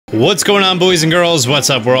What's going on, boys and girls? What's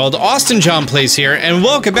up, world? Austin John Plays here, and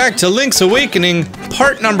welcome back to Link's Awakening,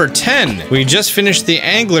 part number 10. We just finished the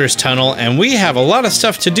Angler's Tunnel, and we have a lot of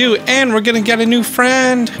stuff to do, and we're gonna get a new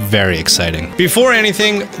friend. Very exciting. Before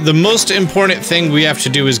anything, the most important thing we have to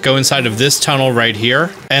do is go inside of this tunnel right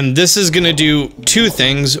here, and this is gonna do two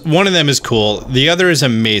things. One of them is cool, the other is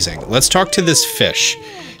amazing. Let's talk to this fish.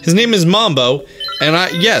 His name is Manbo, and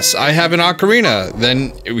yes, I have an ocarina.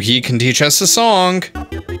 Then he can teach us a song.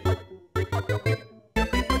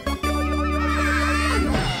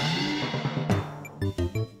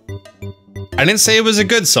 I didn't say it was a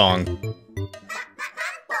good song.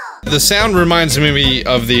 The sound reminds me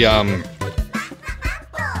of the,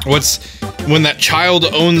 when that child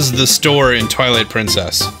owns the store in Twilight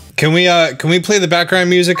Princess. Can we play the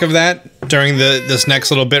background music of that during this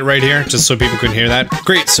next little bit right here, just so people can hear that?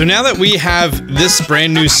 Great, so now that we have this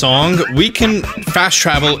brand new song, we can fast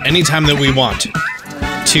travel anytime that we want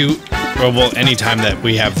to, well, anytime that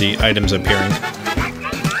we have the items appearing.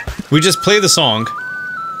 We just play the song,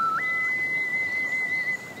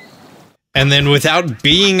 and then without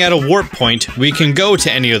being at a warp point, we can go to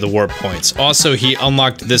any of the warp points. Also, he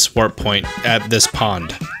unlocked this warp point at this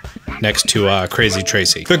pond next to Crazy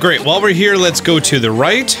Tracy. But great, while we're here, let's go to the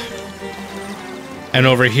right. And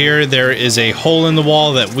over here, there is a hole in the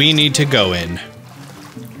wall that we need to go in.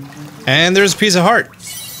 And there's a piece of heart.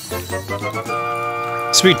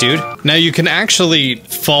 Sweet, dude. Now you can actually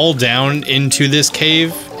fall down into this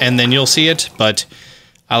cave and then you'll see it, but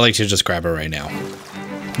I like to just grab it right now.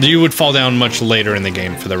 You would fall down much later in the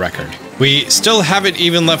game, for the record. We still haven't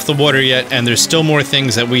even left the water yet, and there's still more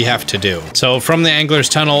things that we have to do. So from the Angler's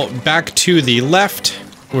Tunnel back to the left,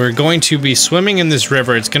 we're going to be swimming in this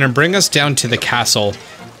river. It's going to bring us down to the castle,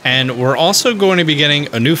 and we're also going to be getting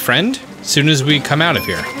a new friend as soon as we come out of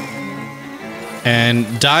here.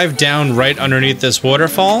 And dive down right underneath this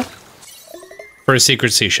waterfall for a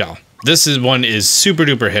secret seashell. This one is super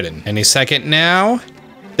duper hidden. Any second now.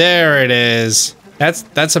 There it is.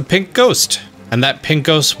 That's a pink ghost, and that pink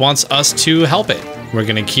ghost wants us to help it. We're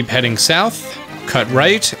gonna keep heading south, cut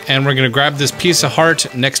right, and we're gonna grab this piece of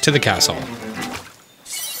heart next to the castle.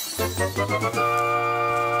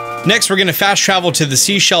 Next, we're gonna fast travel to the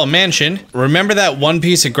Seashell Mansion. Remember that one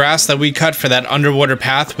piece of grass that we cut for that underwater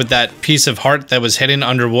path with that piece of heart that was hidden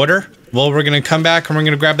underwater? Well, we're gonna come back and we're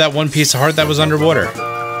gonna grab that one piece of heart that was underwater.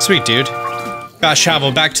 Sweet, dude. Fast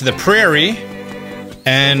travel back to the prairie,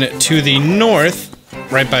 and to the north,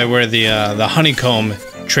 right by where the honeycomb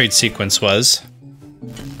trade sequence was,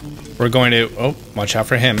 we're going to, oh, watch out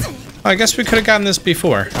for him. Oh, I guess we could have gotten this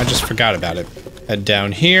before. I just forgot about it. Head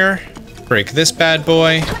down here, break this bad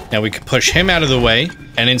boy. Now we can push him out of the way,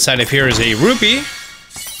 and inside of here is a rupee.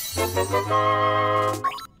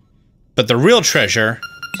 But the real treasure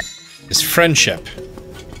is friendship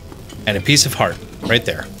and a piece of heart right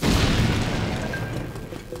there.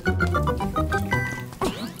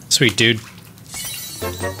 Sweet, dude.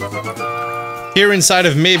 Here inside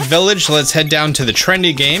of Mabe Village, let's head down to the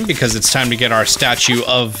trendy game because it's time to get our statue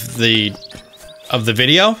of the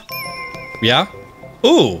video. Yeah.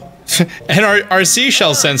 Ooh. And our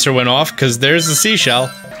seashell sensor went off because there's the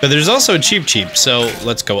seashell, but there's also a Cheep Cheep. So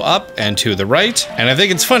let's go up and to the right. And I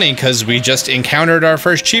think it's funny because we just encountered our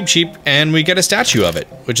first Cheep Cheep and we get a statue of it,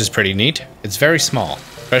 which is pretty neat. It's very small,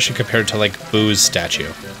 especially compared to like Boo's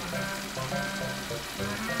statue.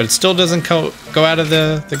 But it still doesn't go out of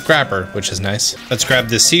the grabber, which is nice. Let's grab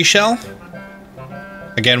this seashell.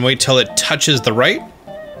 Again, wait till it touches the right.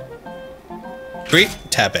 Great,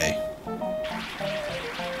 tap A.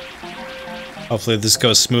 Hopefully this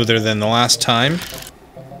goes smoother than the last time.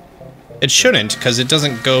 It shouldn't, because it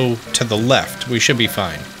doesn't go to the left. We should be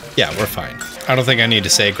fine. Yeah, we're fine. I don't think I need to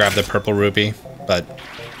say grab the purple rupee, but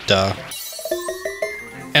duh.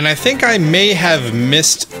 And I think I may have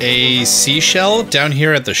missed a seashell down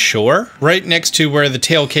here at the shore, right next to where the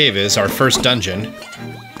Tail Cave is, our first dungeon.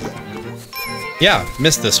 Yeah,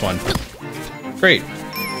 missed this one. Great.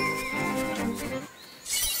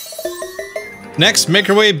 Next, make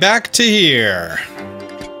our way back to here.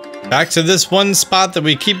 Back to this one spot that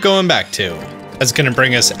we keep going back to. That's gonna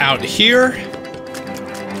bring us out here.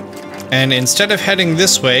 And instead of heading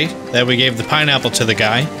this way, that we gave the pineapple to the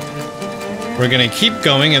guy, we're gonna keep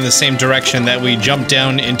going in the same direction that we jumped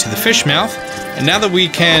down into the fish mouth. And now that we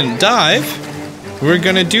can dive, we're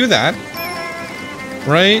gonna do that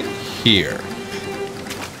right here.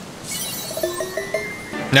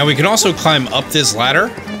 Now we can also climb up this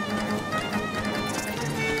ladder.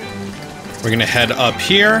 We're gonna head up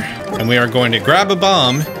here, and we are going to grab a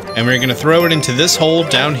bomb, and we're gonna throw it into this hole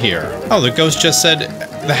down here. Oh, the ghost just said,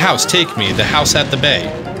 "The house, take me, the house at the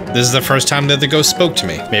bay." This is the first time that the ghost spoke to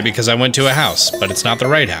me. Maybe because I went to a house, but it's not the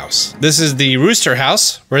right house. This is the rooster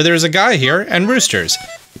house, where there's a guy here and roosters.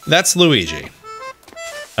 That's Luigi.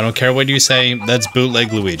 I don't care what you say, that's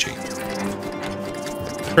bootleg Luigi.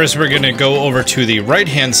 First, we're gonna go over to the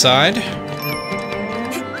right-hand side.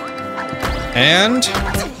 And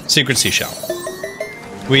Secret Seashell.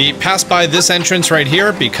 We pass by this entrance right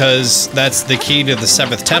here because that's the key to the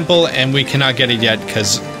 7th temple, and we cannot get it yet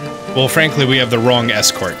because, well, frankly, we have the wrong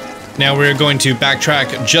escort. Now we're going to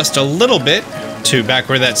backtrack just a little bit to back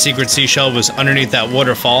where that Secret Seashell was underneath that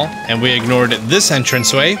waterfall, and we ignored this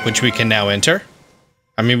entranceway, which we can now enter.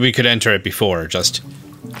 I mean, we could enter it before, just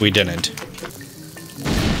we didn't.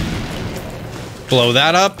 Blow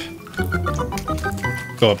that up.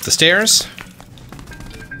 Go up the stairs.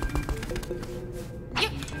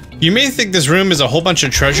 You may think this room is a whole bunch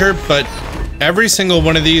of treasure, but every single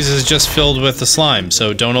one of these is just filled with the slime,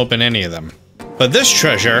 so don't open any of them. But this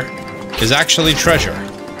treasure is actually treasure.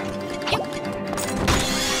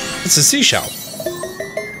 It's a seashell.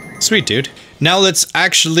 Sweet, dude. Now let's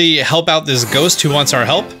actually help out this ghost who wants our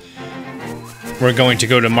help. We're going to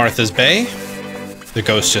go to Martha's Bay. The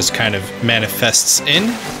ghost just kind of manifests in.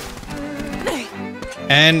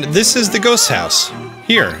 And this is the ghost's house.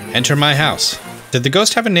 Here, enter my house. Did the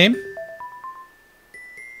ghost have a name?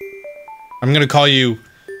 I'm gonna call you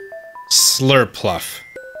Slurpluff.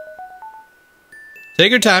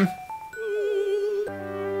 Take your time.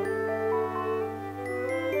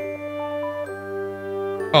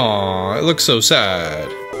 Aw, it looks so sad.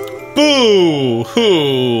 Boo!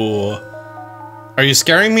 Hoo! Are you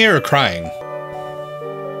scaring me or crying?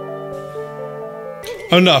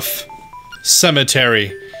 Enough.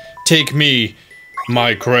 Cemetery. Take me,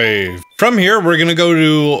 my grave. From here, we're gonna go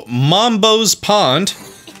to Manbo's pond.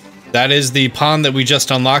 That is the pond that we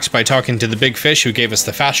just unlocked by talking to the big fish who gave us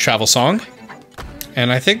the fast travel song.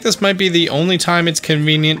 And I think this might be the only time it's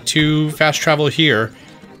convenient to fast travel here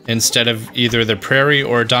instead of either the prairie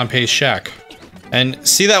or Dompe's shack. And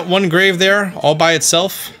see that one grave there, all by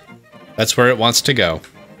itself? That's where it wants to go.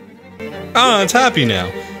 Ah, it's happy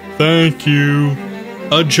now. Thank you.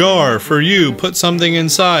 A jar for you. Put something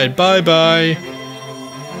inside. Bye-bye.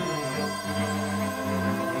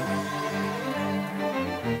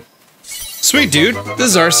 Sweet, dude. This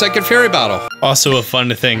is our second fairy bottle. Also a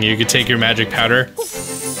fun thing, you could take your magic powder.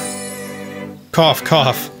 Cough,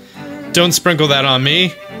 cough. Don't sprinkle that on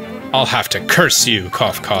me. I'll have to curse you,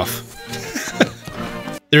 cough, cough.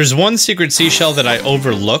 There's one secret seashell that I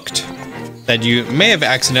overlooked that you may have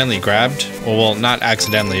accidentally grabbed. Well, not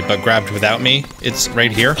accidentally, but grabbed without me. It's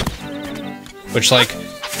right here. Which, like,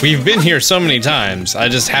 we've been here so many times, I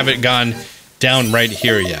just haven't gone down right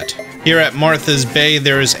here yet. Here at Martha's Bay,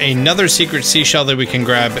 there's another secret seashell that we can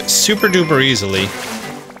grab super duper easily.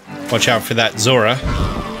 Watch out for that Zora,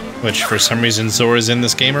 which for some reason Zoras in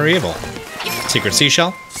this game are evil. Secret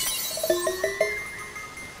seashell.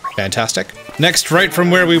 Fantastic. Next, right from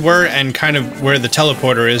where we were and kind of where the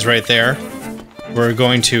teleporter is right there, we're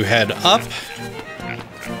going to head up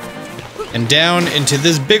and down into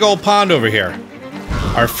this big old pond over here.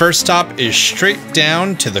 Our first stop is straight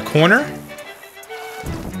down to the corner.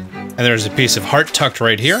 And there's a piece of heart tucked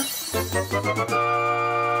right here.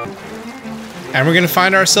 And we're gonna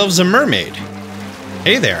find ourselves a mermaid.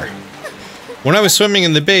 Hey there. When I was swimming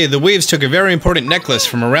in the bay, the waves took a very important necklace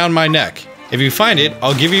from around my neck. If you find it,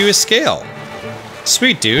 I'll give you a scale.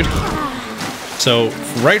 Sweet, dude. So,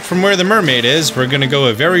 right from where the mermaid is, we're gonna go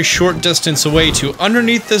a very short distance away to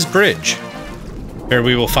underneath this bridge. Here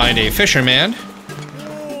we will find a fisherman.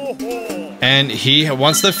 And he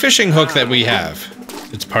wants the fishing hook that we have.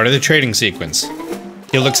 It's part of the trading sequence.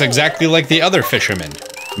 He looks exactly like the other fisherman.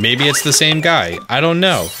 Maybe it's the same guy. I don't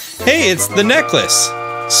know. Hey, it's the necklace.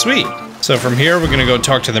 Sweet. So from here, we're gonna go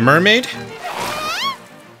talk to the mermaid.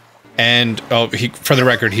 And, oh, for the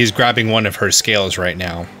record, he's grabbing one of her scales right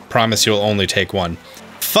now. Promise you'll only take one.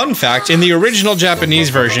 Fun fact, in the original Japanese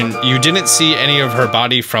version, you didn't see any of her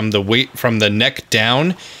body from the neck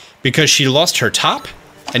down because she lost her top,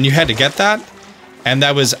 and you had to get that. And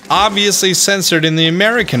that was obviously censored in the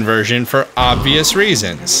American version for obvious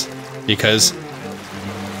reasons. Because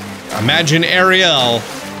imagine Ariel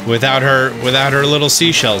without her little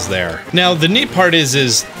seashells there. Now the neat part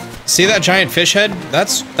is see that giant fish head?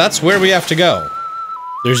 That's where we have to go.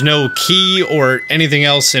 There's no key or anything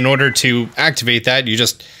else in order to activate that. You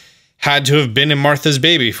just had to have been in Martha's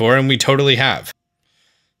Bay before, and we totally have.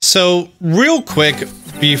 So, real quick,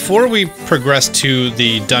 before we progress to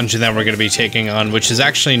the dungeon that we're going to be taking on, which is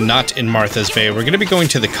actually not in Martha's Bay, we're going to be going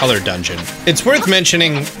to the color dungeon. It's worth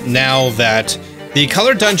mentioning now that the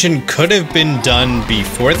color dungeon could have been done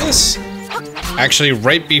before this. Actually,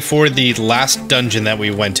 right before the last dungeon that we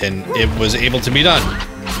went in, it was able to be done.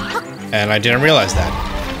 And I didn't realize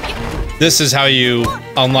that. This is how you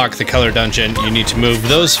unlock the color dungeon. You need to move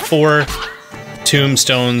those 4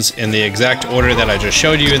 tombstones in the exact order that I just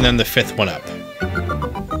showed you, and then the 5th one up.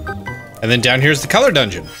 And then down here's the color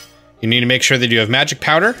dungeon. You need to make sure that you have magic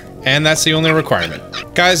powder, and that's the only requirement.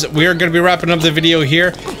 Guys, we are going to be wrapping up the video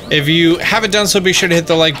here. If you haven't done so, be sure to hit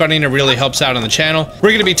the like button. It really helps out on the channel. We're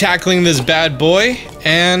going to be tackling this bad boy,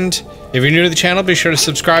 and if you're new to the channel, be sure to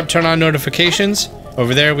subscribe, turn on notifications.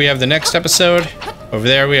 Over there, we have the next episode. Over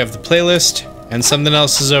there, we have the playlist, and something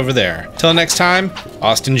else is over there. Till next time,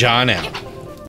 Austin John out.